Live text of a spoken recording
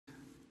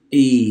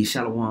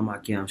Shalom,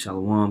 Akim,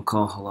 Shalom,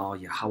 Kal Halal,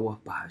 Yahweh,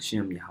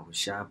 Bahashem, Yahweh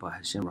Shai,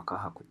 Bahashem,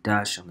 Rakah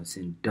HaKodash. I'm going to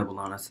send double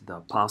honors to the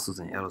apostles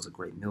and elders of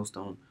Great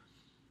Millstone.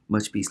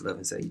 Much peace, love,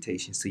 and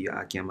salutations to you,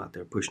 Akim, out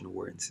there pushing the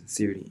word in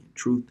sincerity and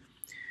truth.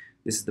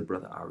 This is the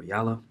brother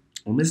Ariala.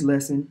 On this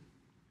lesson,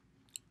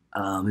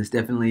 it's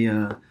definitely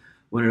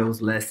one of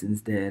those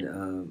lessons that,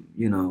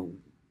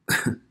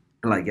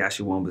 like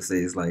Yahshua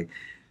says,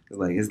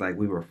 it's like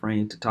we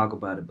refrain to talk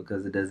about it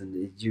because it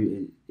doesn't.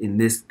 In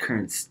this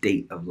current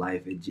state of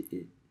life,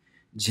 it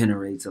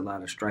generates a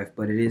lot of strife.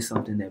 But it is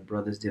something that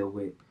brothers deal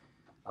with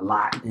a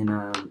lot, and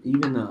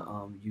even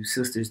you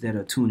sisters that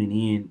are tuning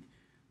in,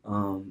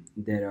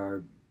 that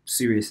are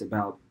serious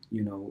about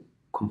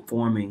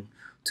conforming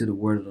to the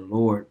word of the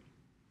Lord.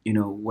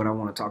 What I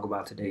want to talk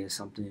about today is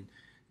something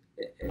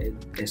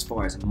as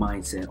far as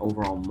mindset,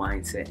 overall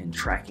mindset, and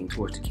tracking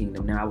towards the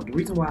kingdom. Now, the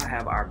reason why I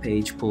have our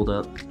page pulled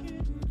up.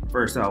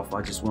 First off,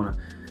 I just want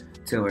to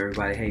tell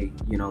everybody, hey,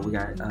 we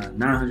got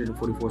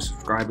 944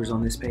 subscribers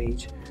on this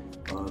page.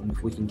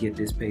 If we can get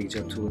this page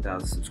up to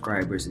 1,000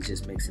 subscribers, it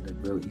just makes it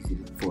real easy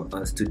for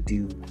us to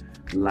do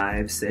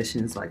live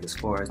sessions, like as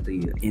far as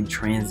the in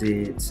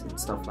transits and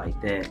stuff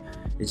like that.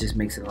 It just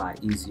makes it a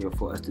lot easier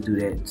for us to do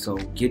that. So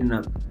getting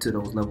up to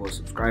those level of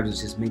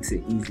subscribers just makes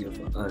it easier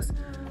for us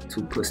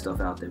to put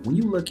stuff out there. When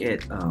you look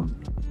at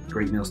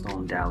Great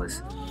Millstone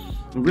Dallas,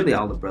 and really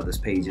all the brothers'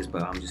 pages,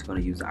 but I'm just going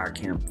to use our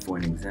camp for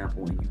an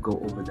example. And you go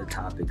over the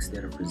topics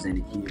that are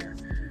presented here.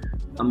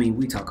 I mean,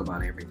 we talk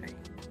about everything.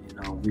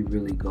 We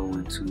really go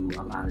into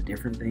a lot of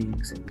different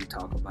things, and we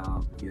talk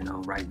about,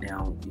 right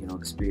now,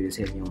 the spirit is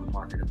heavy on the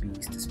mark of the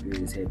beast. The spirit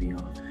is heavy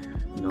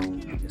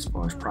on, as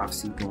far as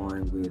prophecy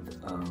going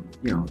with,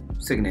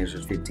 2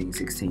 Ezra 15,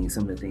 16,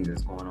 some of the things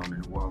that's going on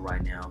in the world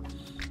right now.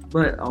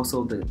 But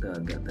also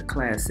the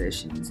class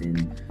sessions and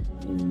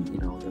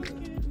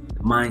the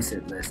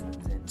mindset lessons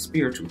and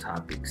spiritual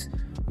topics.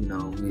 We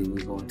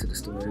go into the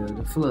story of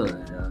the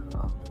flood,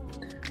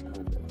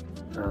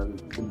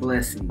 the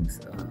blessings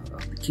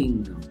of the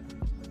kingdom.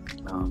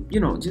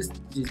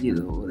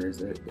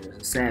 There's a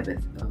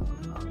Sabbath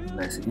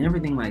lesson and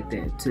everything like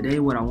that. Today,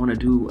 what I want to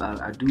do,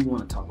 I do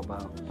want to talk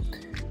about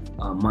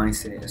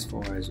mindset as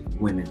far as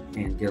women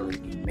and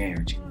dealing in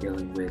marriage and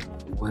dealing with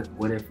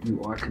what if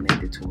you are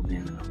connected to a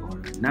man or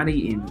not,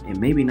 and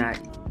maybe not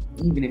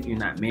even if you're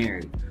not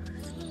married,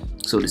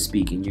 so to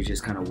speak, and you're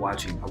just kind of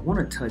watching. I want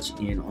to touch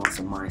in on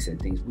some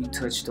mindset things. We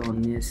touched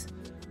on this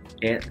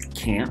at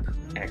camp,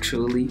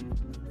 actually,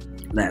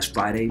 last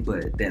Friday,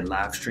 but that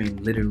live stream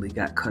literally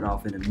got cut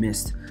off in the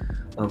midst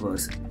of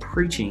us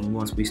preaching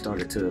once we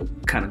started to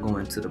kind of go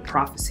into the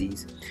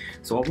prophecies.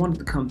 So I wanted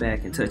to come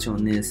back and touch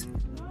on this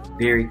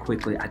very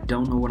quickly. I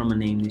don't know what I'm going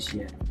to name this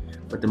yet,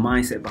 but the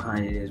mindset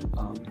behind it is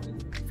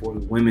for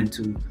the women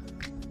to...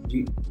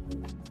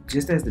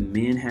 just as the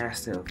men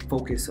has to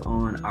focus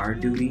on our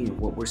duty and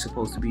what we're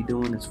supposed to be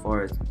doing as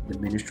far as the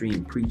ministry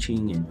and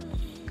preaching and,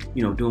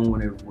 doing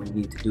whatever we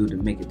need to do to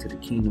make it to the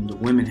kingdom, the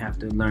women have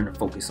to learn to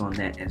focus on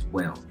that as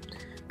well.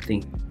 I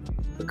think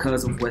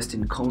because of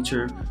Western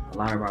culture, a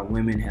lot of our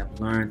women have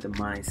learned the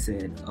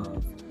mindset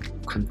of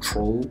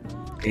control,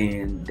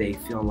 and they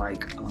feel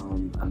like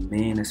a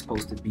man is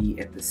supposed to be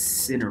at the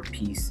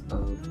centerpiece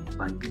of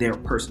like their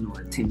personal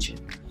attention.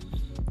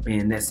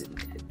 And that's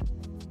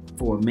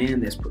for a man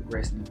that's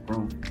progressing and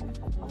growing,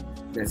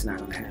 that's not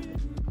going to happen.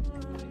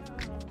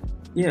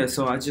 Yeah,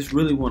 so I just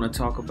really want to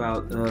talk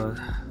about a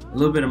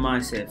little bit of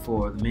mindset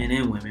for the men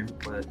and women,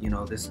 but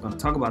this is going to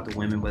talk about the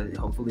women, but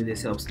hopefully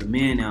this helps the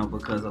men out,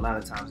 because a lot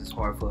of times it's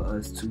hard for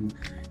us to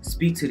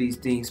speak to these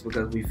things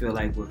because we feel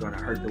like we're going to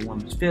hurt the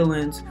woman's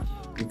feelings.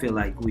 We feel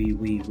like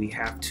we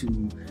have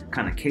to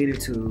kind of cater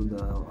to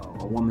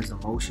a woman's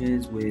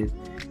emotions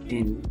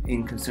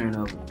in concern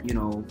of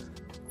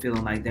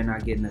feeling like they're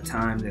not getting the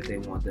time that they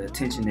want, the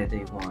attention that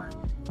they want,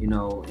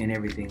 and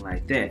everything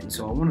like that. And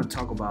so I want to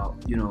talk about,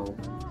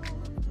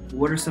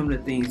 what are some of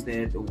the things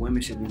that the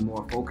women should be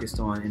more focused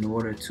on in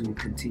order to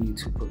continue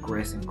to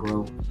progress and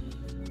grow,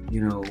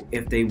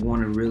 if they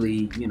want to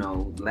really,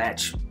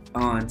 latch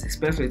on,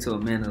 especially to a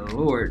man of the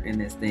Lord in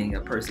this thing,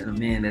 a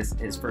man that's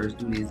his first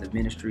duty is the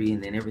ministry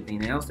and then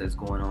everything else that's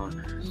going on.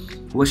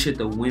 What should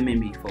the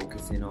women be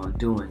focusing on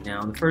doing?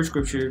 Now, the first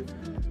scripture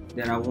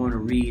that I want to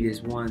read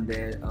is one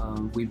that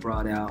we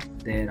brought out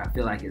that I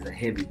feel like is a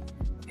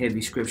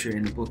heavy scripture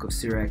in the book of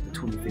Sirach, the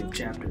 25th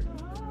chapter.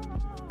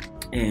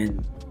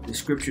 And the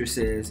scripture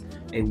says,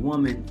 a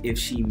woman, if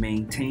she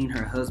maintain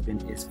her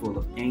husband, is full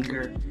of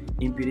anger,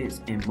 impudence,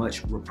 and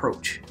much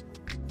reproach.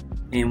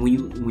 And when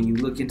you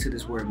look into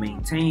this word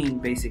maintain,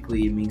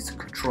 basically it means to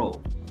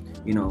control,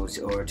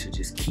 or to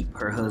just keep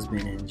her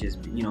husband and just,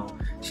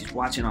 she's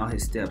watching all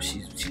his steps.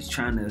 She's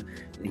trying to,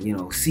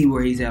 see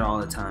where he's at all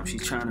the time.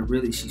 She's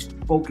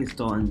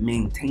focused on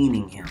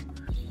maintaining him,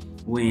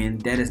 when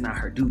that is not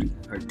her duty.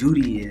 Her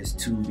duty is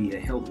to be a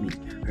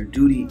helpmeet. Her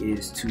duty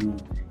is to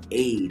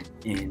aid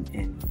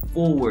and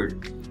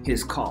forward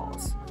his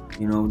cause.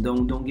 You know,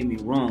 don't get me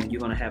wrong.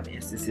 You're gonna have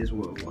instances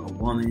where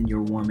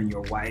your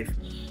wife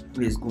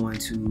is going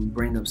to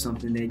bring up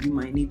something that you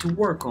might need to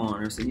work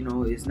on, or so. You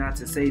know, it's not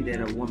to say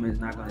that a woman is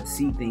not gonna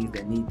see things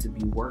that need to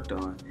be worked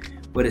on,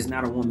 but it's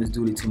not a woman's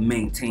duty to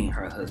maintain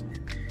her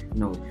husband.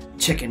 You know,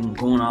 checking,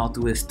 going all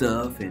through his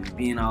stuff and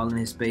being all in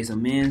his space. A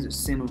man's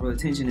center of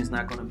attention is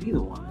not gonna be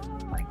the woman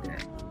like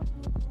that.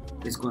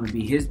 It's gonna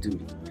be his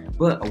duty.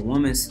 But a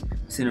woman's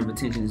center of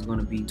attention is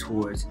gonna be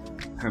towards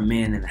her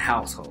man in the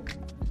household.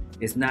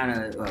 It's not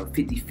a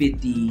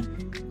 50-50.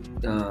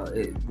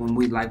 When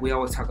we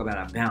always talk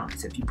about a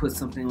balance. If you put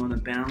something on a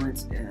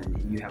balance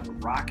and you have a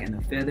rock and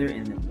a feather,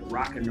 and then the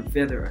rock and the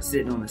feather are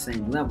sitting on the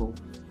same level,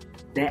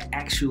 that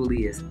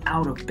actually is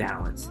out of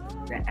balance.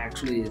 That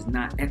actually is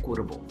not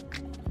equitable.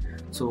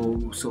 So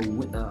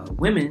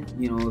women,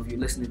 you know, if you're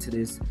listening to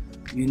this,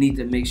 you need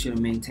to make sure to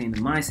maintain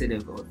the mindset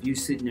of, if you're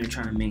sitting there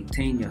trying to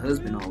maintain your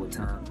husband all the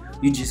time,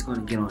 you're just going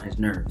to get on his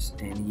nerves,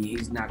 and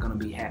he's not going to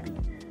be happy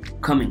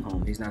coming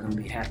home. He's not going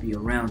to be happy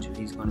around you.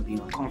 He's going to be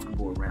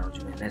uncomfortable around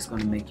you, and that's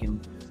going to make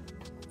him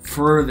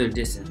further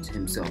distance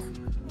himself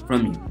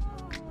from you.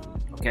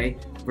 Okay?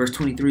 Verse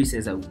 23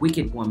 says, a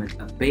wicked woman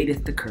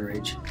abateth the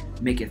courage,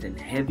 maketh an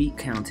heavy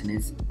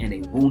countenance, and a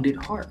wounded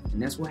heart.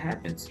 And that's what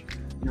happens,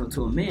 you know,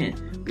 to a man.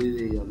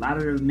 A lot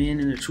of the men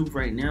in the truth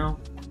right now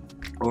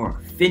are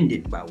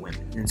offended by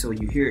women, and so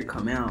you hear it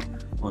come out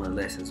on the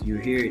lessons. You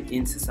hear it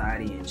in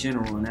society in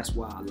general, and that's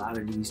why a lot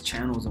of these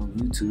channels on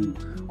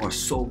YouTube are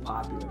so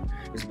popular.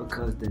 It's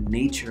because the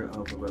nature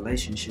of a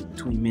relationship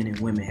between men and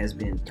women has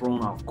been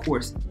thrown off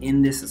course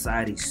in this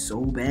society so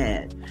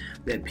bad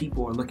that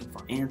people are looking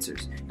for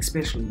answers,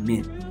 especially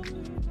men.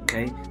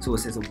 Okay, so it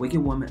says, a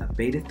wicked woman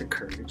abateth the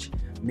courage,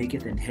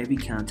 maketh an heavy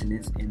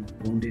countenance, and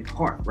a wounded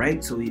heart.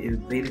 Right? So it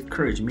abateth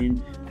courage.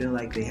 Men feel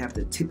like they have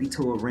to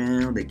tippy-toe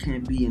around. They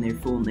can't be in their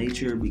full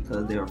nature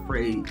because they're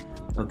afraid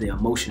of the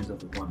emotions of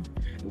the woman.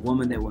 The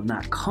woman that will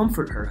not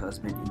comfort her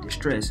husband in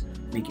distress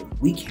maketh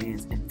weak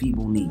hands and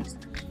feeble knees.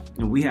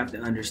 And we have to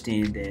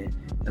understand that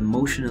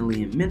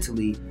emotionally and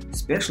mentally,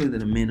 especially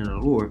the men in the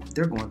Lord,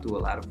 they're going through a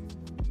lot of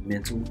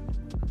mental,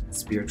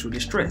 spiritual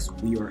distress.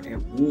 We are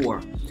at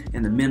war,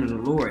 and the men of the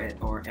Lord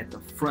are at the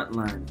front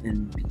line,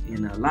 and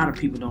a lot of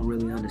people don't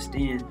really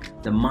understand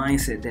the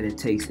mindset that it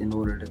takes in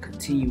order to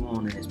continue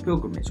on in this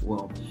pilgrimage.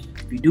 Well,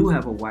 if you do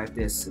have a wife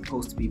that's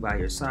supposed to be by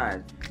your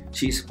side,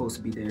 she's supposed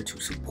to be there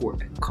to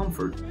support and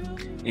comfort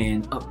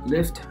and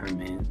uplift her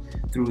man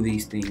through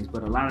these things.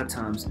 But a lot of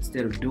times,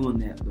 instead of doing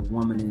that, the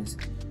woman is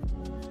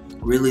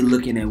really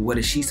looking at what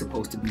is she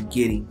supposed to be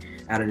getting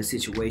out of the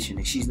situation,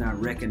 and she's not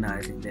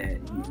recognizing that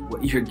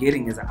what you're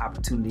getting is an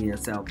opportunity of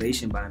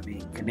salvation by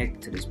being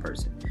connected to this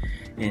person.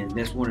 And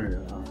that's one of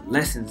the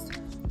lessons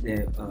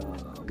that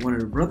one of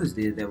the brothers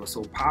did that was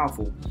so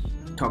powerful,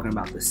 talking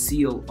about the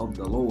seal of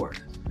the Lord.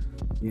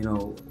 You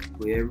know,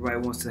 where everybody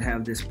wants to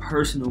have this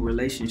personal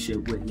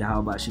relationship with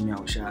Yahweh Shem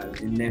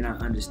Yahushua, and they're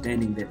not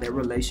understanding that that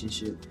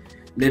relationship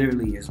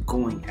literally is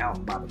going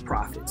out by the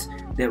prophets.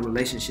 That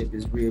relationship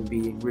is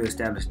being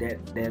reestablished.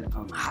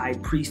 That high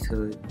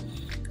priesthood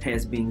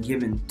has been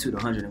given to the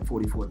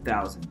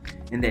 144,000,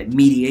 and that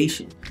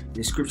mediation.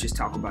 The scriptures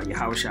talk about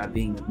Yahushua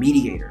being a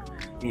mediator,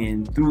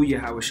 and through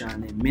Yahushua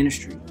and that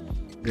ministry,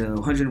 the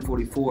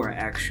 144 are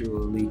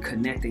actually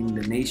connecting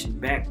the nation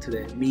back to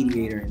that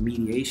mediator and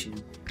mediation,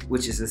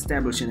 which is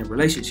establishing a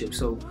relationship.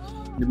 So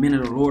the men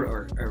of the Lord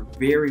are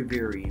very,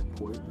 very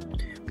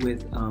important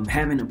with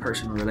having a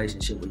personal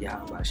relationship with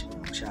Yahweh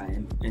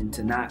Shai, and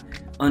to not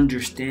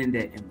understand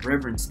that and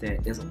reverence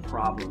that is a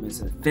problem.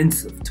 It's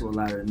offensive to a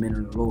lot of the men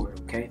of the Lord,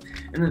 okay?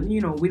 And, you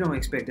know, we don't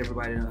expect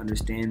everybody to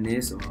understand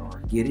this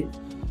or get it,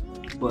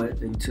 but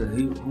to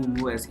whom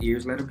who has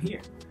ears, let him hear.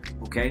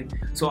 Okay,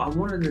 so I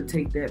wanted to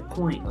take that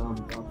point of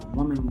a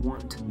woman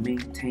wanting to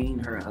maintain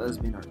her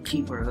husband or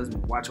keep her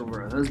husband, watch over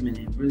her husband,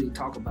 and really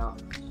talk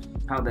about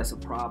how that's a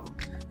problem.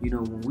 You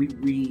know, when we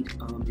read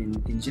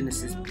in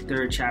Genesis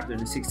 3rd chapter in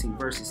the 16th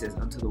verse, it says,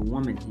 unto the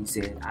woman he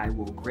said, I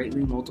will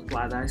greatly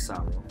multiply thy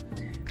sorrow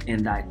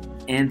and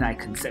thy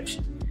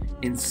conception.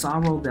 In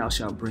sorrow thou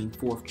shalt bring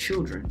forth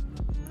children,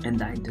 and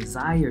thy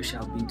desire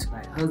shall be to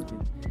thy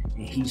husband,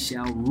 and he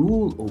shall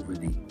rule over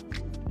thee.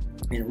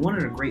 And one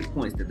of the great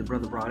points that the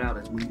brother brought out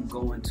is when you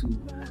go into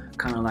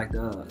kind of like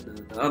the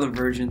other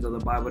versions of the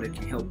Bible that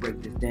can help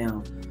break this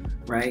down,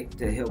 right?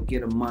 To help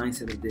get a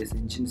mindset of this.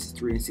 In Genesis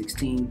 3 and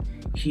 16,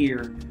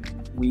 here,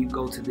 when you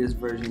go to this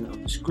version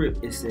of the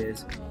script, it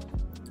says,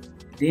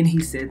 then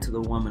he said to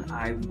the woman,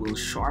 I will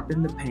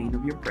sharpen the pain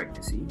of your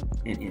pregnancy,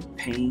 and in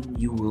pain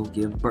you will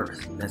give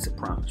birth. That's a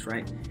promise,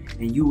 right?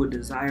 And you will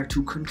desire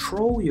to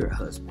control your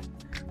husband,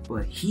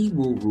 but he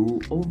will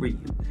rule over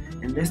you.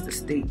 And that's the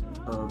state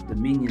of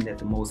dominion that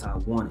the Most High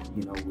wanted.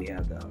 You know, we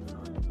have the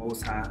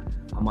Most High,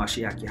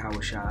 Hamashiach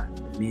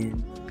Yahushua, the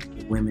men,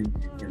 the women,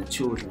 and the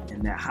children.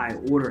 And that high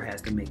order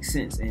has to make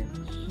sense. And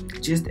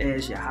just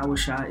as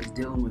Yahushua is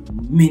dealing with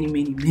many,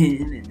 many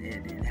men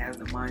and has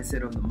the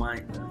mindset of the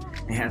mind,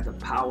 and has the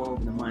power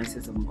over the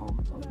mindsets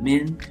of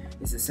men,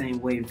 it's the same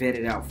way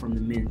vetted out from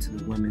the men to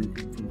the women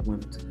and from the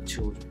women to the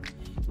children.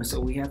 And so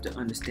we have to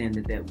understand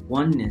that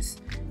oneness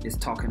is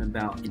talking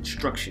about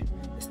instruction.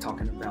 It's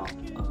talking about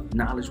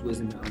knowledge,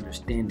 wisdom, and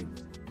understanding.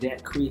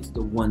 That creates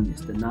the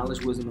oneness, the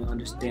knowledge, wisdom, and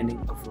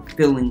understanding of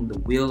fulfilling the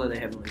will of the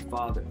Heavenly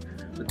Father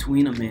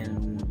between a man and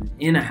a woman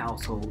in a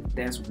household.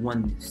 That's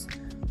oneness,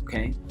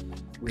 okay?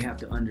 We have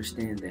to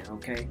understand that,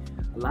 okay?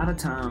 A lot of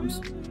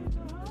times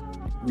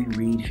we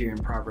read here in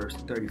Proverbs,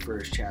 the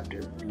 31st chapter,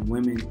 and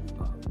women,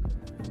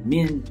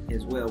 men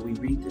as well, we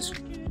read this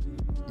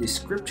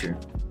scripture,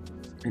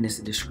 and it's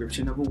a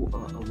description of a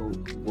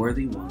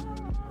worthy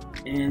woman.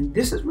 And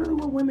this is really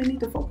what women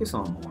need to focus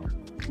on more.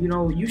 You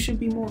know, you should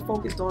be more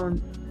focused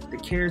on the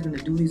cares and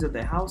the duties of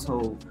the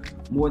household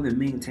more than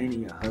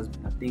maintaining your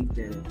husband. I think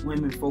that if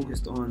women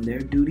focused on their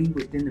duty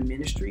within the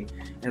ministry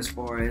as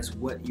far as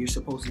what you're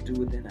supposed to do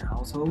within the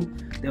household,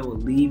 that will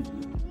leave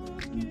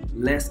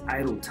less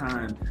idle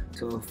time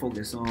to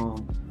focus on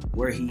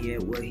where he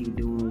at, what he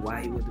doing,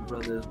 why he with the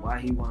brothers, why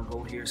he want to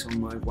go here so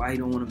much, why he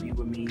don't want to be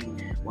with me,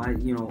 why,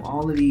 you know,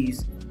 all of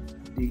these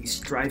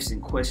strifes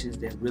and questions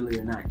that really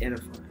are not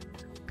edifying.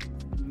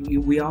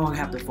 We all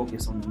have to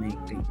focus on the main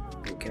thing,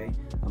 okay?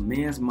 A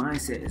man's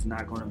mindset is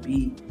not going to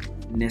be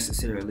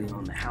necessarily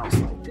on the house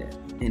like that,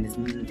 and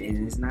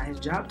it's not his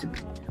job to be.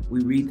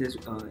 We read this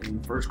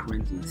in 1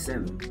 Corinthians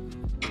 7.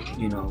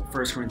 You know,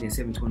 1 Corinthians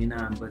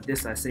 7:29. But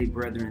this I say,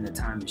 brethren, the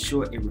time is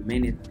short. It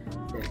remaineth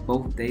that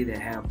both they that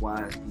have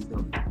wives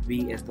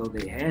be as though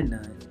they had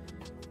none.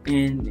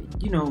 And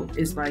you know,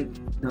 it's like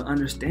the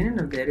understanding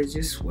of that is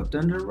just swept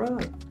under the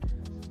rug.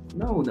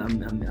 No,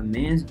 a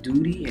man's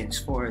duty as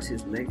far as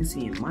his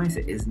legacy and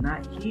mindset is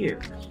not here.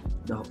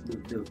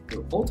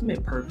 The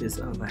ultimate purpose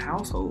of a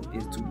household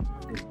is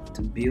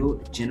to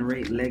build,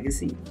 generate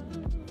legacy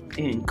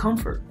and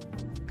comfort.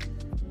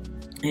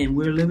 And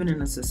we're living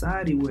in a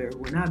society where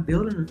we're not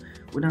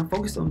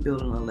focused on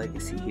building a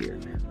legacy here.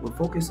 We're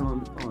focused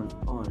on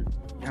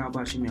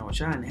Yahweh Shem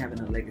Yahushua and having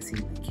a legacy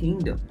in the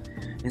kingdom.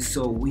 And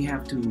so we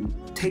have to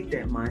take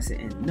that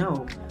mindset and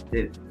know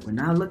that we're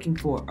not looking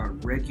for a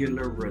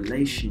regular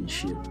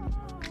relationship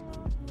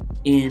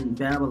in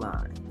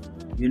Babylon.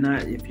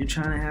 If you're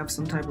trying to have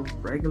some type of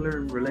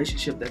regular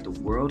relationship that the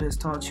world has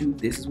taught you,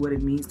 this is what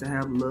it means to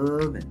have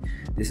love, and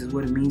this is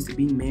what it means to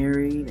be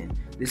married, and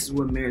this is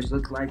what marriage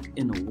looks like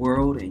in the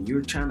world, and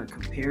you're trying to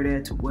compare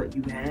that to what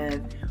you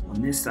have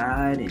on this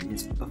side, and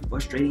it's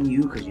frustrating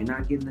you because you're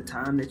not getting the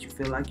time that you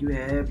feel like you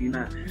have.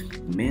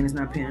 The man is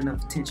not paying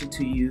enough attention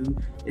to you.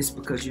 It's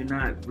because you're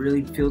not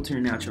really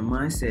filtering out your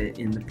mindset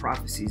in the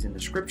prophecies and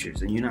the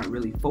scriptures, and you're not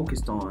really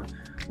focused on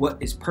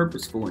what is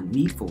purposeful and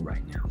needful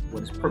right now.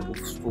 What is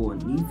purposeful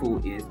and needful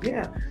is,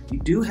 you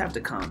do have to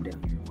calm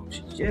down your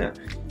emotions.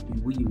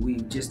 We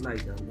just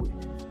like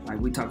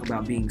we talk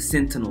about being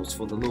sentinels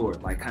for the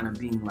Lord, like kind of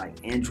being like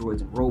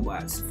androids and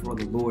robots for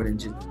the Lord and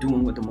just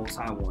doing what the Most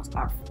High wants.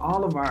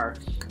 All of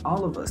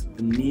us,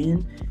 the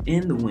men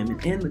and the women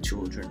and the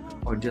children,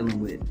 are dealing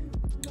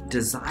with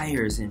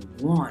desires and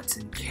wants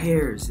and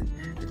cares and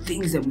the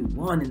things that we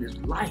want in this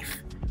life.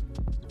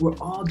 We're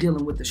all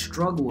dealing with the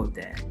struggle of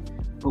that.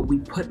 But we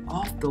put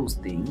off those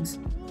things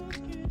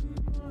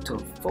to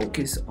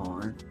focus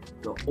on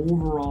the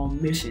overall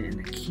mission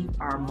and to keep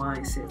our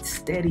mindset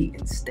steady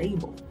and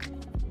stable.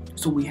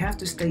 So we have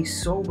to stay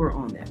sober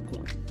on that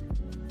point.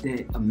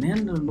 That a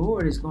man of the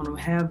Lord is going to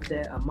have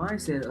a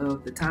mindset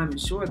of the time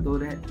is short, though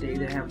that they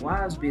that have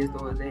wives be as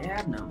though they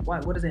have none. Why?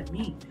 What does that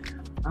mean?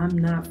 I'm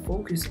not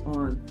focused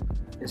on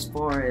as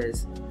far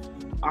as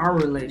our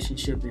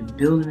relationship and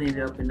building it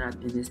up and not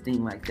in this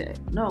thing like that.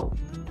 No.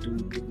 Do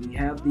we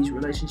have these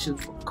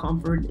relationships for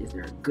comfort? Is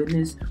there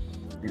goodness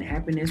and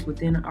happiness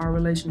within our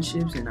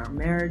relationships and our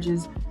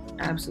marriages?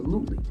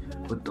 Absolutely.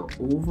 But the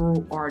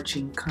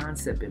overarching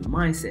concept and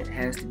mindset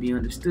has to be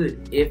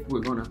understood if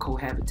we're going to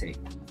cohabitate.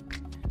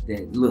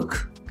 That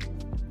look,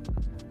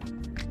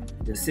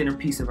 the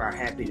centerpiece of our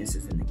happiness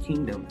is in the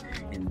kingdom,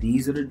 and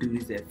these are the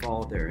duties that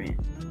fall therein.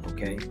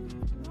 Okay?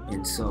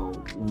 And so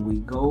when we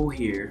go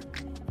here,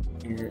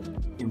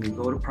 and we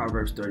go to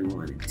Proverbs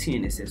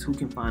 31:10, it says, who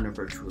can find a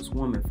virtuous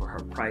woman, for her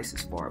price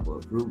is far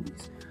above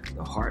rubies.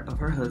 The heart of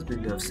her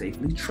husband doth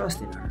safely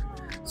trust in her,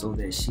 so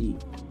that he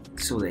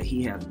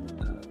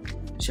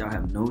shall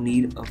have no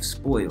need of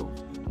spoil.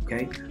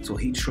 Okay, so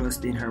he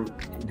trusts in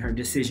her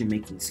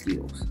decision-making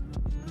skills.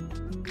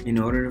 In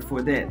order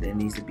for that, there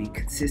needs to be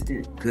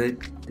consistent,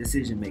 good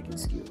decision-making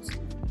skills.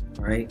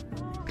 All right.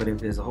 But if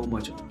there's a whole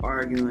bunch of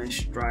arguing,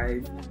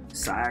 strife,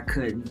 side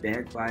cutting,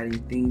 backbiting,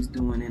 things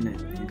doing in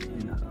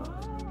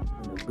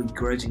a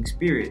begrudging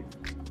spirit,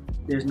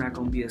 there's not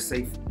going to be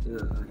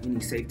any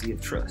safety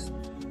of trust.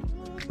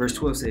 Verse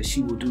 12 says,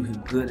 she will do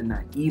him good and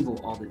not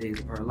evil all the days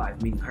of her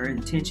life, meaning her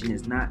intention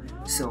is not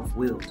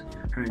self-willed.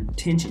 Her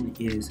intention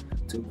is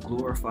to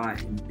glorify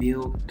and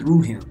build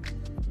through him.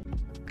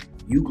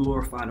 You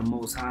glorify the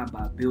Most High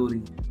by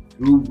building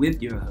through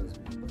with your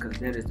husband, because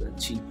that is the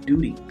chief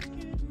duty.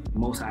 The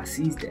Most High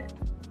sees that,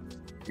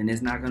 and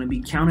it's not going to be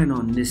counted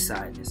on this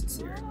side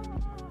necessarily.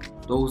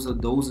 Those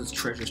are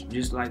treasures.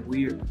 Just like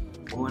we're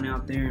going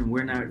out there and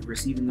we're not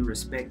receiving the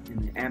respect and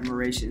the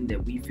admiration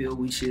that we feel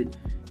we should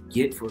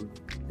get for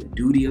The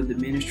duty of the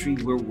ministry,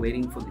 we're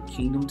waiting for the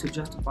kingdom to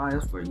justify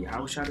us, for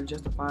Yahushua to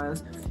justify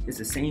us. It's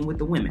the same with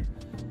the women.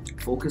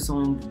 Focus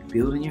on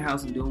building your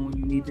house and doing what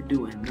you need to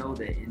do, and know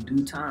that in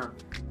due time,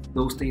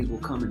 those things will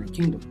come in the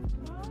kingdom.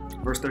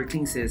 Verse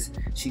 13 says,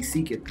 she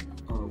seeketh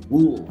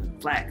wool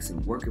and flax,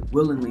 and worketh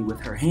willingly with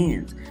her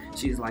hands.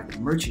 She is like a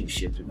merchant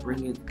ship, and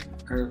bringeth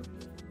her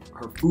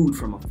food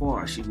from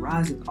afar. She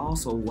riseth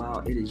also while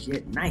it is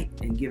yet night,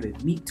 and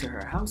giveth meat to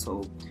her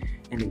household,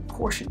 and a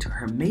portion to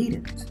her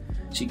maidens.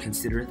 She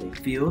considereth a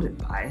field, and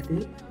buyeth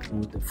it, and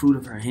with the fruit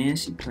of her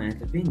hands she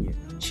planteth a vineyard.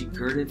 She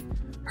girdeth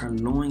her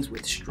loins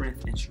with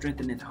strength, and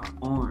strengtheneth her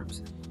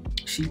arms.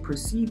 She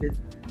perceiveth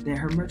that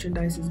her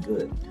merchandise is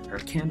good. Her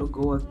candle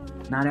goeth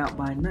not out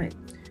by night.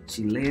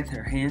 She layeth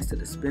her hands to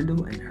the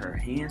spindle, and her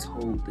hands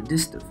hold the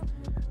distaff.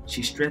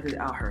 She stretcheth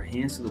out her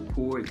hands to the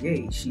poor,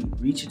 yea, she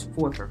reacheth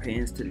forth her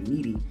hands to the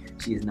needy.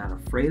 She is not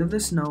afraid of the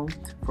snow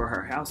for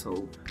her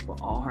household, for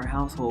all her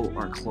household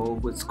are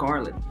clothed with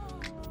scarlet.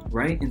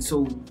 Right? And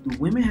so the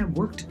women have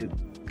work to do.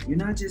 You're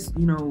not just,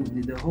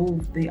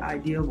 the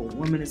idea of a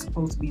woman is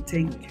supposed to be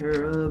taken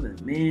care of,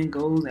 and man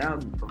goes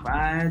out and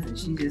provides, and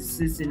she just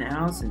sits in the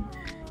house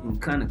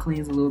and kind of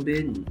cleans a little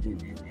bit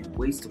and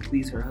waits to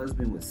please her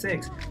husband with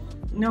sex.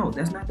 No,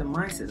 that's not the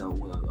mindset of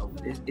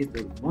it's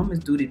the woman's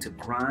duty to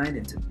grind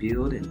and to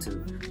build and to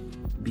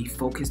be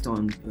focused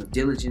on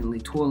diligently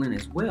toiling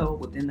as well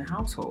within the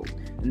household.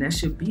 And that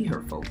should be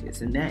her focus.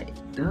 And that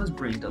does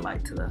bring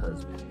delight to the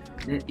husband.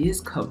 That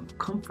is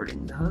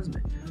comforting the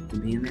husband to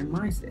be in that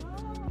mindset.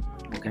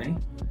 Okay?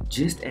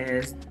 Just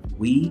as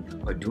we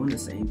are doing the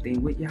same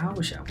thing with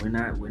Yahushua.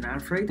 We're not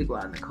afraid to go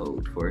out in the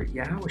cold for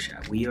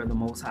Yahushua. We are the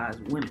Most High's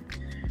women.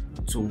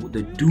 So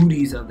the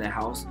duties of the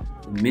house,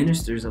 the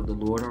ministers of the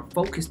Lord are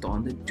focused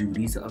on the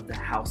duties of the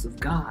house of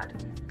God.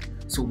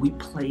 So we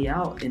play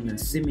out in a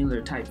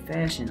similar type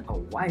fashion a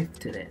wife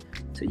to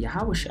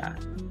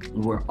Yahushua.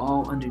 We're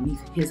all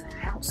underneath his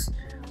house.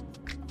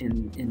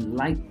 In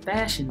like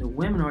fashion, the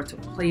women are to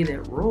play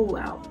that role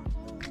out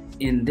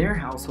in their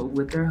household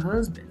with their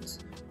husbands.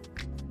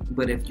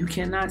 But if you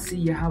cannot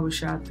see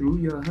Yahushua through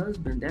your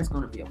husband, that's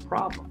going to be a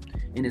problem.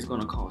 And it's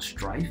going to cause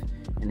strife,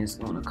 and it's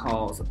going to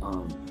cause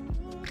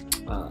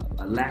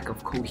a lack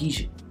of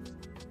cohesion.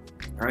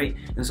 All right?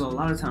 And so a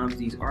lot of times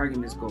these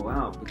arguments go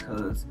out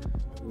because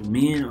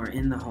men are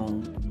in the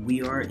home,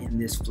 we are in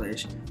this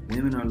flesh,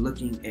 women are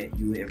looking at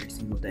you every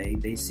single day,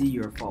 they see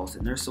your faults,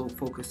 and they're so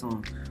focused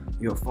on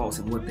your faults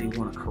and what they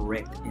want to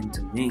correct and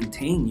to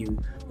maintain you,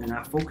 they're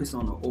not focused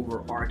on the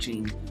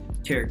overarching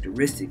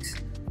characteristics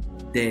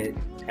that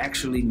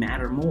actually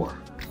matter more.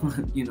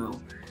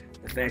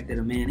 The fact that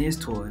a man is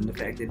toiling, the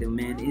fact that a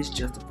man is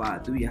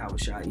justified through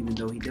Yahushua, even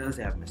though he does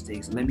have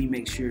mistakes. Let me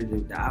make sure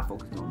that I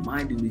focus on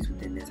my duties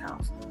within this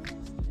house.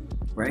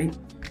 Right?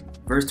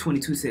 Verse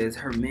 22 says,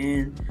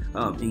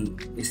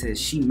 it says,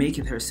 she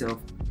maketh herself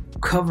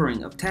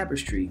covering of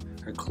tapestry.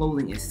 Her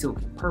clothing is silk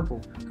and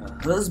purple. Her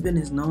husband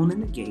is known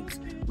in the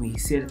gates when he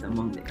sitteth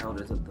among the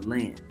elders of the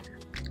land.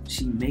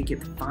 She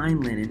maketh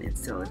fine linen and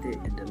selleth it,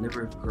 and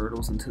delivereth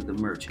girdles unto the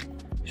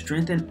merchant.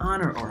 Strength and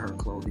honor are her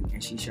clothing,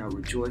 and she shall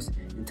rejoice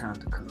in time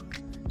to come.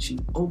 She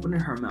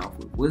openeth her mouth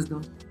with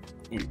wisdom,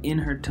 and in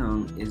her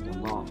tongue is the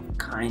law of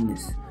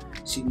kindness.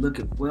 She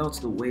looketh well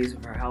to the ways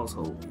of her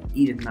household, and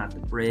eateth not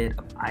the bread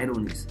of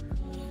idleness.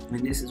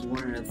 And this is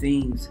one of the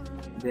things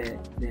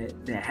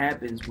that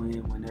happens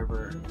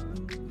whenever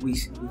we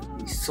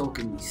sulk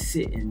and we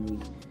sit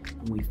and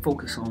we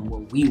focus on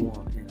what we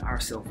want and our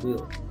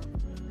self-will.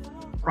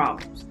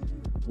 Problems.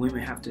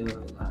 Women have to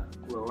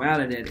grow out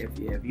of that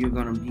if you're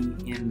going to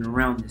be in and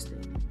around this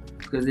thing,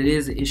 because it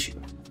is an issue.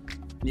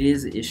 It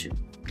is an issue.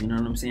 You know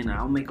what I'm saying?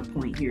 I'll make a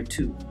point here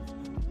too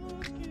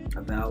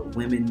about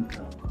women,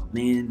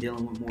 men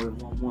dealing with more than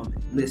one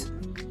woman.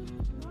 Listen,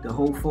 the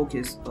whole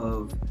focus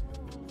of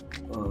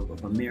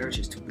a marriage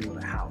is to build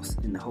a house,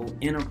 and the whole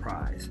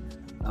enterprise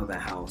of a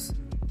house,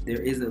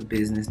 there is a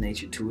business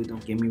nature to it.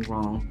 Don't get me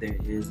wrong. There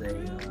is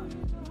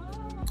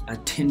a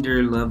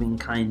tender, loving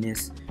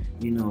kindness,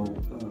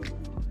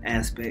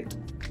 aspect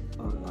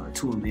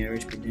to a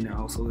marriage, but then there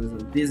also is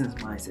a business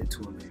mindset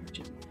to a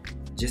marriage.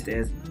 Just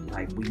as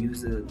like we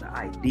use the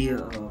idea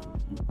of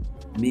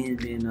men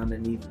being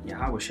underneath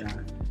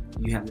Yahushua,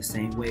 you have the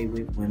same way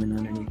with women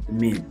underneath the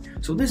men.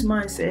 So this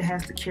mindset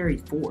has to carry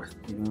forth,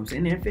 you know what I'm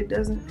saying? And if it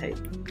doesn't, hey,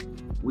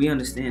 we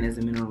understand as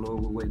the men of the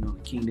Lord, we're waiting on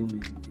the kingdom,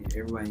 and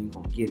everybody ain't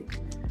gonna get it.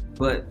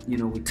 But,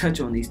 we touch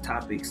on these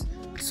topics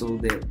so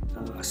that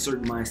a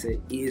certain mindset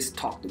is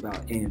talked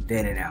about and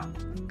vetted out.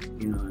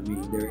 You know what I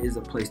mean? There is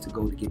a place to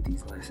go to get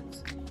these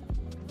lessons.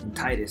 In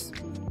Titus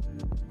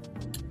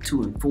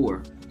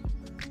 2:4,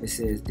 it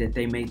says that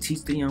they may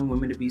teach the young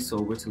women to be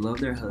sober, to love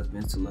their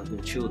husbands, to love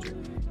their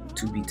children,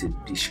 to be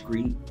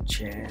discreet,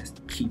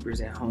 chaste,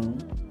 keepers at home,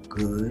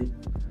 good,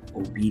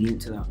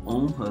 obedient to their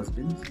own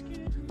husbands,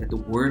 that the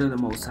word of the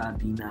Most High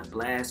be not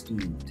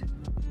blasphemed.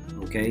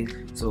 Okay,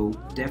 so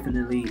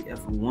definitely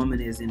if a woman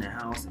is in the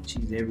house and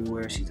she's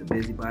everywhere, she's a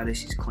busybody,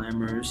 she's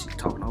clamorous, she's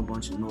talking a whole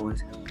bunch of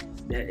noise,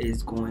 that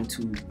is going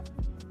to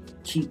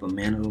keep a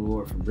man of the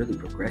Lord from really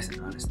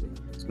progressing, honestly.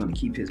 It's going to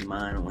keep his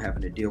mind on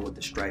having to deal with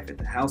the strife at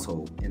the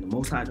household. And the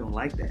Most High don't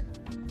like that.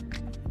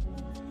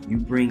 You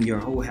bring your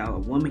whole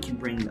house. A woman can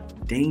bring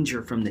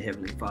danger from the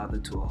Heavenly Father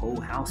to a whole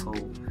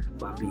household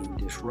by being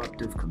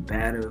disruptive,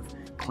 combative,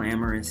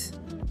 clamorous,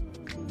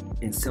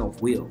 and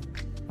self-willed.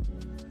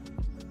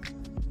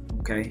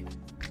 Okay?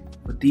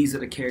 But these are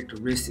the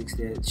characteristics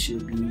that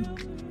should be,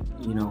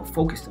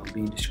 focused on: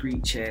 being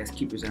discreet, chaste,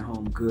 keepers at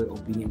home, good,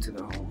 obedient to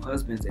their own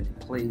husbands. And it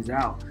plays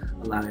out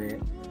a lot of that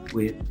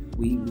with,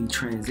 we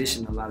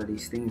transition a lot of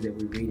these things that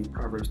we read in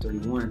Proverbs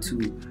 31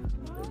 to,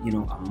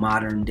 a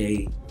modern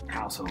day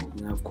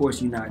household. Of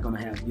course, you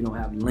don't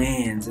have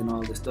lands and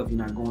all this stuff. You're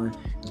not going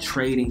and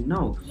trading.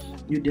 No,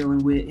 you're dealing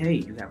with, hey,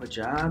 you have a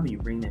job and you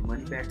bring that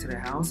money back to the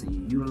house and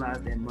you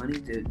utilize that money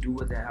to do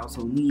what that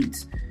household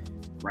needs.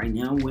 Right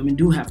now, women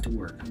do have to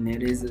work, and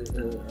that is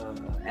a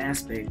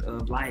aspect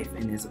of life,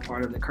 and it's a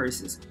part of the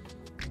curses.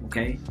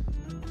 Okay,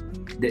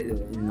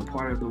 and a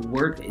part of the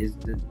work is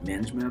the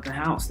management of the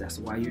house. That's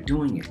why you're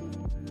doing it.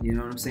 You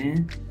know what I'm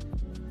saying?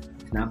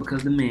 It's not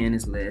because the man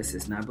is less.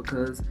 It's not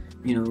because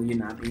you're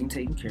not being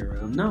taken care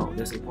of. No,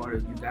 that's a part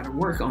of, you got to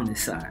work on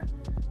this side.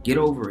 Get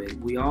over it.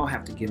 We all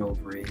have to get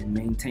over it and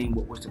maintain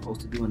what we're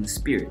supposed to do in the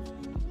spirit.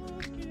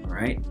 All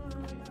right.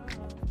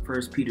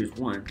 1 Peter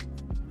 3:1,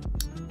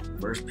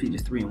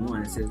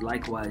 it says,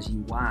 likewise, ye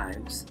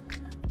wives,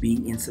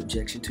 be in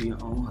subjection to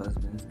your own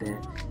husbands,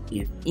 that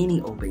if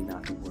any obey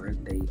not the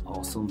word, they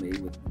also may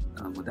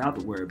without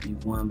the word be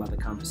won by the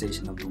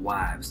conversation of the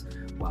wives,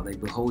 while they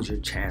behold your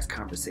chaste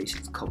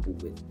conversations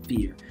coupled with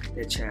fear.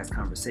 That chaste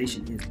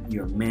conversation is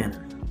your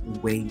manner, the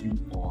way you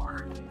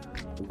are,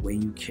 the way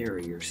you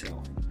carry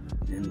yourself,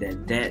 and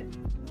that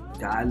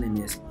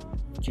godliness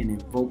can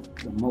invoke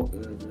the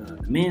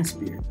man's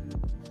spirit.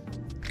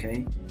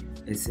 Okay.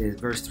 It says,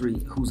 verse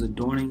 3, whose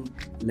adorning,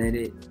 let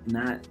it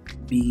not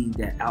be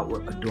that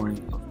outward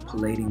adorning of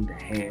plaiting the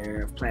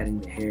hair,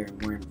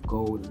 and wearing of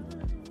gold,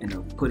 and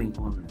of putting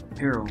on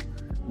apparel.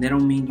 And that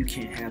don't mean you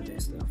can't have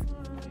that stuff,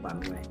 by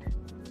the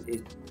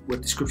way.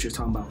 What the scripture is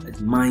talking about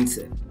is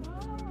mindset.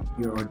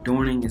 Your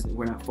adorning is,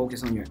 we're not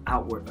focused on your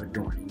outward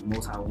adorning. The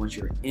Most High wants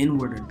your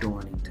inward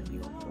adorning to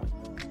be on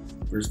point.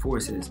 Verse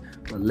 4 says,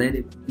 but let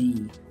it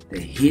be the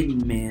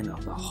hidden man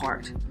of the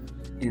heart,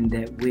 in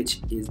that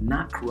which is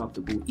not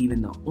corruptible,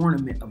 even the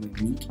ornament of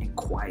a meek and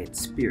quiet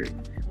spirit,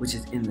 which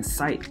is in the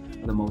sight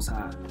of the Most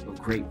High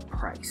of great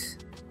price.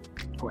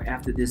 For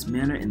after this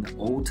manner in the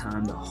old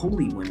time, the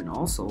holy women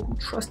also who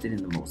trusted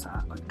in the Most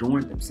High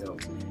adorned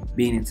themselves,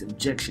 being in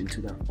subjection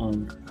to their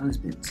own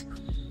husbands,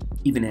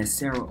 even as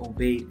Sarah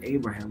obeyed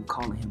Abraham,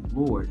 calling him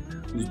Lord,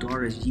 whose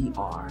daughters ye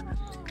are,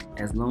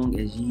 as long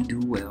as ye do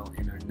well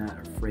and are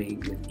not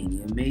afraid with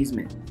any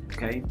amazement.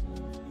 Okay?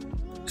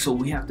 So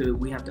we have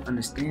to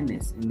understand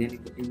this, and then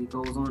it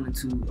goes on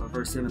into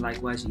verse 7.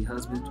 Likewise, ye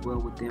husbands, dwell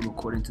with them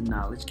according to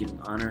knowledge, giving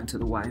honor unto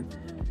the wife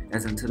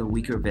as unto the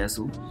weaker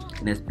vessel,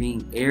 and as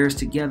being heirs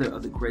together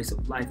of the grace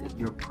of life, that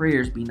your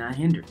prayers be not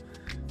hindered.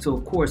 So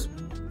of course,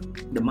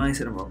 the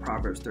mindset of our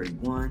Proverbs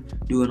 31,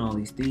 doing all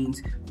these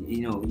things,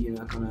 you're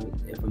not gonna.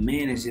 If a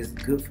man is just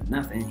good for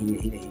nothing,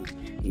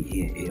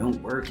 he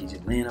don't work. He's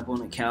just laying up on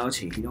the couch.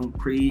 He don't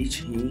preach.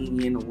 He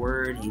ain't in the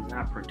word. He's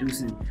not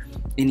producing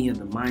any of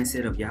the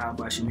mindset of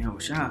Yahweh Shem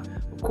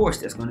Yahushua. Of course,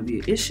 that's going to be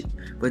an issue.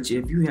 But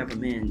if you have a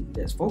man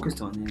that's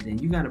focused on that, then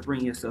you got to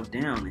bring yourself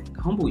down and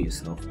humble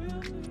yourself,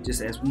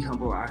 just as we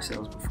humble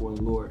ourselves before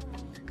the Lord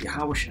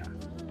Yahushua.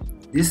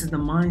 This is the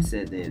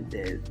mindset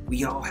that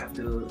we all have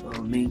to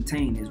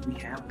maintain, is we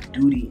have a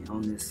duty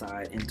on this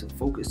side, and to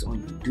focus on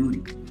your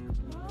duty.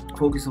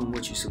 Focus on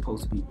what you're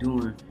supposed to be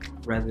doing,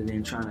 rather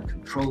than trying to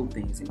control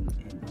things and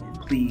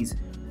please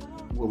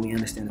what we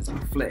understand as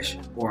our flesh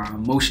or our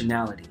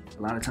emotionality.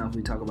 A lot of times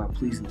we talk about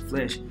pleasing the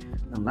flesh.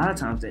 A lot of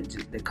times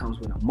that comes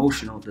with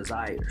emotional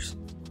desires.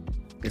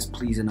 It's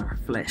pleasing our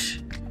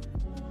flesh,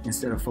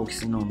 instead of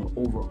focusing on the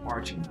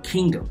overarching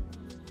kingdom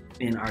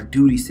and our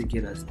duties to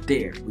get us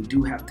there. We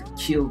do have to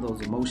kill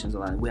those emotions a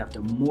lot. We have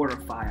to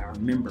mortify our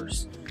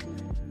members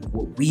of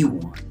what we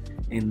want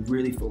and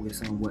really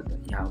focus on what the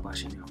Yahweh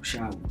Shem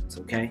Yahushua wants,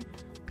 okay?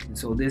 And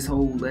so this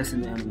whole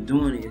lesson that I'm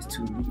doing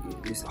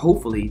is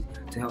hopefully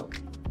to help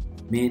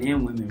men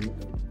and women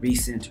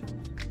recenter.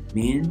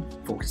 Men,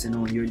 focusing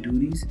on your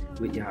duties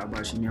with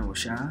Yahweh Shem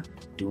Yahushua,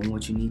 doing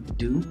what you need to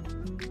do.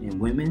 And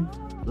women,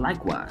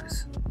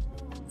 likewise,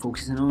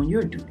 focusing on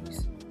your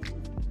duties,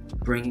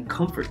 bringing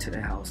comfort to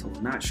the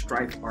household, not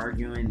strife,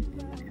 arguing,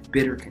 and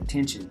bitter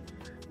contention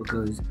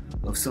because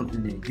of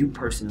something that you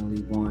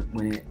personally want,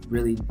 when it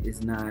really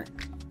is not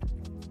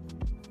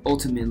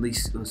ultimately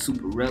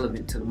super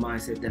relevant to the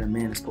mindset that a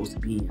man is supposed to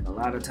be in. A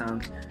lot of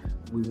times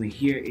when we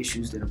hear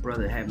issues that a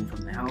brother having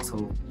from the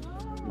household,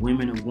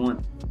 women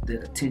want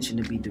the attention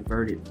to be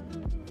diverted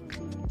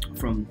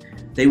from,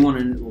 a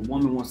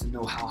woman wants to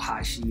know how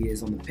high she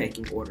is on the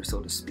pecking order, so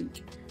to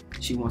speak.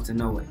 She wants to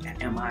know,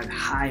 am I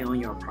high on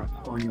your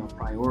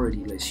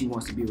priority list? She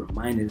wants to be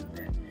reminded of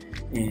that.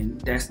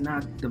 And that's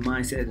not the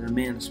mindset that a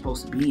man is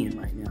supposed to be in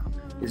right now.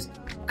 It's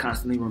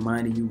constantly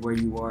reminding you where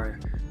you are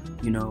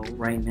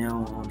right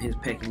now on his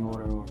pecking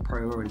order or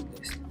priority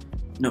list.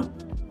 No.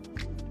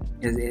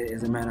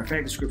 As a matter of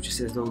fact, the scripture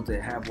says those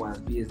that have wives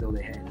be as though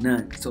they had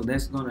none. So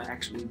that's going to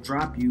actually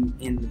drop you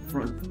in the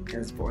front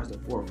as far as the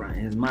forefront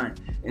in his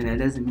mind. And that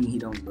doesn't mean he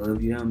don't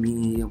love you. That doesn't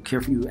mean he don't care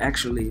for you.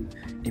 Actually,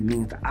 it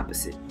means the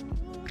opposite.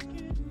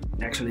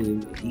 Actually,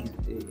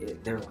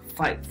 there's a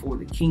fight for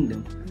the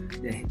kingdom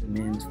that the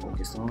man is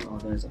focused on, or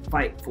there's a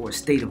fight for a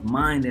state of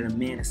mind that a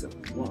man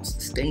wants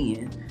to stay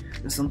in.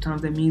 And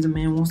sometimes that means a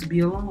man wants to be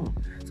alone.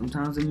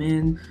 Sometimes a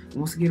man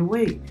wants to get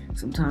away.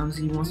 Sometimes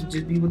he wants to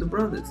just be with the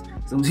brothers.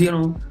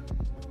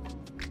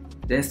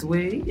 That's the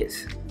way it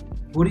is.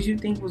 What did you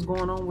think was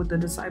going on with the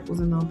disciples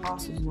and the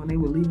apostles when they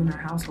were leaving their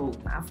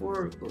household? Not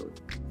for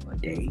a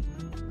day.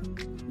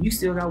 You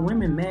still got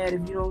women mad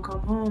if you don't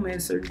come home at a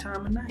certain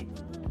time of night,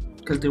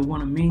 because they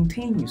want to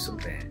maintain you so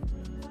bad,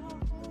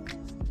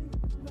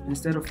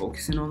 instead of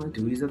focusing on the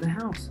duties of the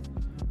house.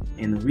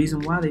 And the reason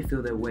why they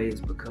feel that way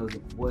is because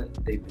of what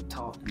they've been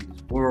taught in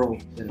this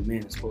world that a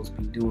man is supposed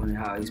to be doing and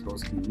how he's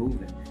supposed to be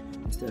moving,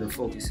 instead of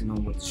focusing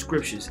on what the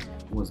scriptures,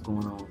 what's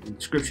going on in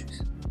the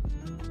scriptures.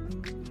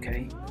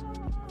 Okay?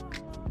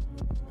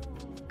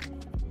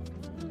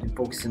 And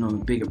focusing on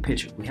the bigger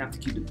picture. We have to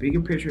keep the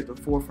bigger picture at the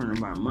forefront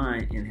of our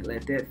mind and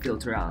let that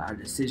filter out our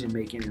decision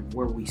making and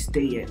where we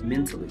stay at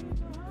mentally.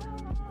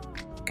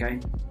 Okay?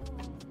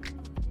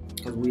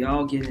 Because we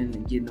all get in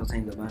and getting those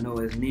hang up. I know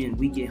as men,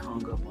 we get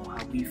hung up on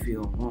how we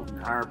feel, wanting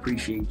our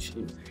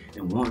appreciation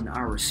and wanting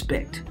our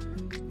respect.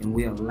 And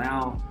we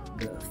allow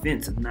the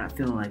offense of not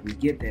feeling like we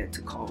get that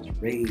to cause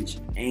rage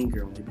and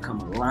anger, and we become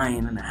a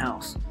lion in the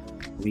house.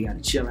 We got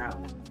to chill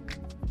out.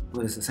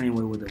 But it's the same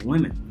way with the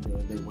women.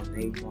 When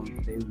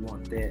they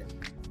want that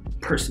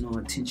personal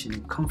attention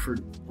and comfort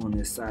on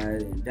this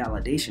side and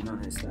validation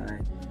on this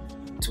side,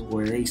 to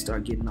where they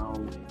start getting all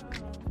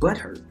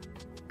butthurt.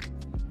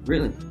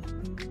 Really.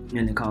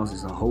 And it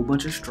causes a whole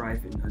bunch of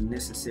strife and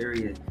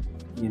unnecessary,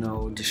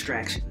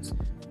 distractions.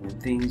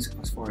 And things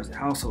as far as the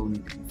household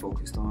need to be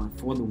focused on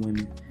for the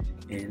women.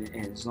 And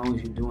as long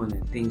as you're doing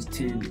that, things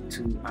tend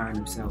to iron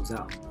themselves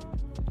out.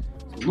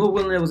 So Lord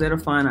willing, that was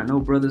edifying. I know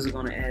brothers are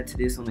going to add to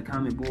this on the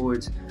comment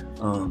boards,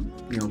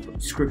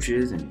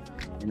 scriptures and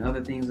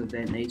other things of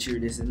that nature.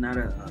 This is not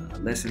a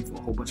lesson for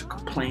a whole bunch of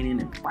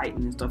complaining and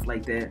fighting and stuff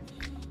like that.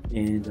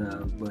 And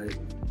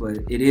but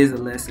it is a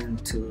lesson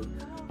to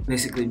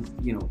basically,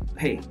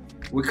 hey,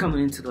 we're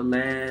coming into the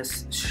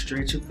last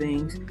stretch of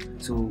things.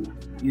 So,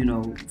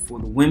 for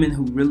the women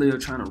who really are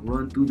trying to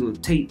run through the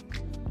tape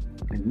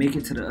and make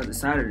it to the other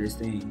side of this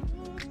thing,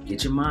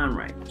 get your mind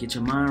right. Get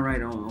your mind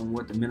right on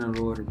what the men of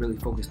the Lord are really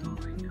focused on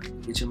right now.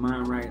 Get your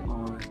mind right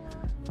on,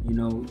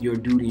 your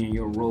duty and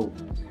your role.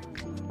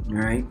 All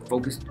right?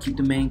 Focus, keep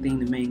the main thing.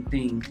 The main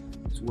thing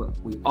is what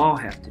we all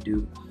have to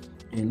do.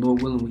 And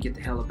Lord willing, we get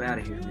the hell up out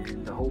of here,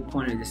 man. The whole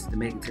point of this is to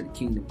make it to the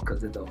kingdom,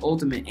 because the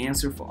ultimate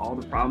answer for all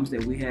the problems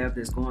that we have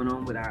that's going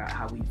on with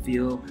how we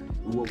feel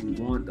and what we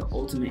want, the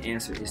ultimate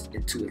answer is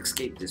to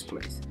escape this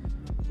place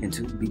and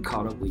to be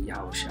caught up with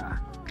Yahushua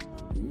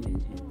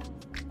and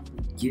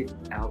get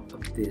out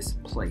of this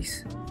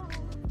place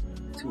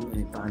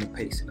and find a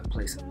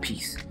place of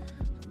peace.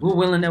 Lord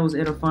willing, that was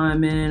edifying,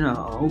 man. I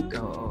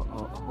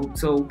hope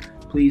so.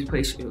 Please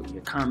place your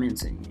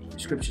comments and your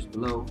scriptures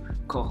below.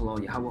 Call hello,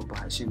 Yahweh,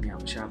 Bahashim,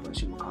 Yahushua,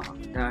 Bahashim,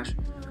 Kahadash.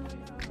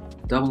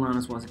 Double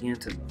honors once again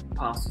to the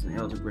apostles and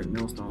elders of Great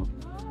Millstone.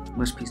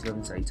 Much peace, love,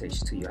 and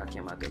salutations to you. I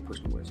came out there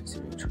pushing the words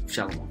of truth.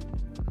 Shalom.